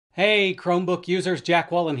Hey Chromebook users,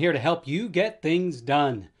 Jack Wallen here to help you get things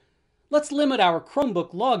done. Let's limit our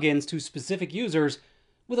Chromebook logins to specific users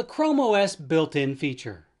with a ChromeOS built-in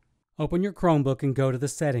feature. Open your Chromebook and go to the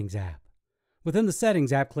Settings app. Within the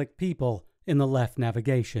Settings app, click People in the left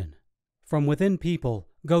navigation. From within People,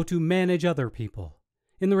 go to Manage Other People.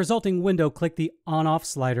 In the resulting window, click the On-Off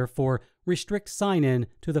slider for Restrict Sign-In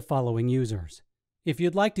to the following users. If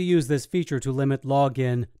you'd like to use this feature to limit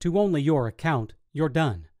login to only your account, you're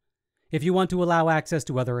done. If you want to allow access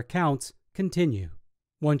to other accounts, continue.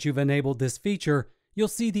 Once you've enabled this feature, you'll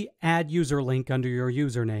see the Add User link under your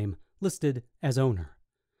username, listed as owner.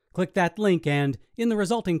 Click that link and, in the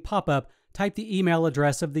resulting pop-up, type the email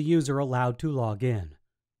address of the user allowed to log in.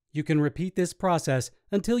 You can repeat this process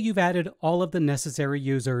until you've added all of the necessary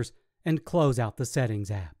users and close out the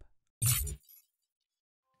Settings app.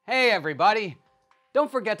 Hey everybody!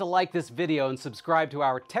 Don't forget to like this video and subscribe to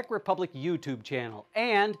our Tech Republic YouTube channel,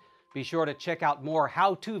 and be sure to check out more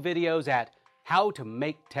how-to videos at How to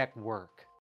Make Tech Work.